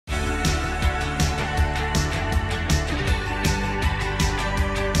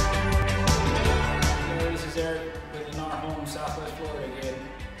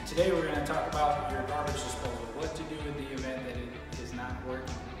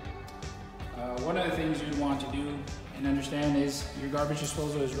one of the things you want to do and understand is your garbage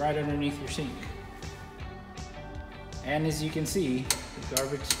disposal is right underneath your sink. And as you can see, the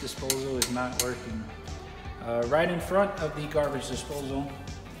garbage disposal is not working. Right in front of the garbage disposal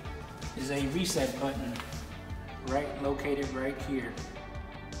is a reset button, located right here.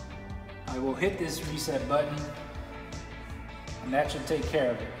 I will hit this reset button and that should take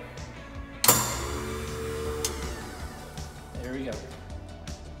care of it. There we go.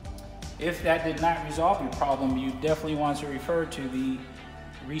 If that did not resolve your problem, you definitely want to refer to the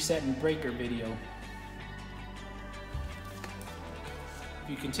reset and breaker video.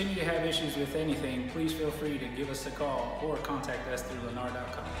 If you continue to have issues with anything, please feel free to give us a call or contact us through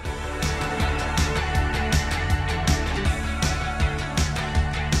Lennar.com.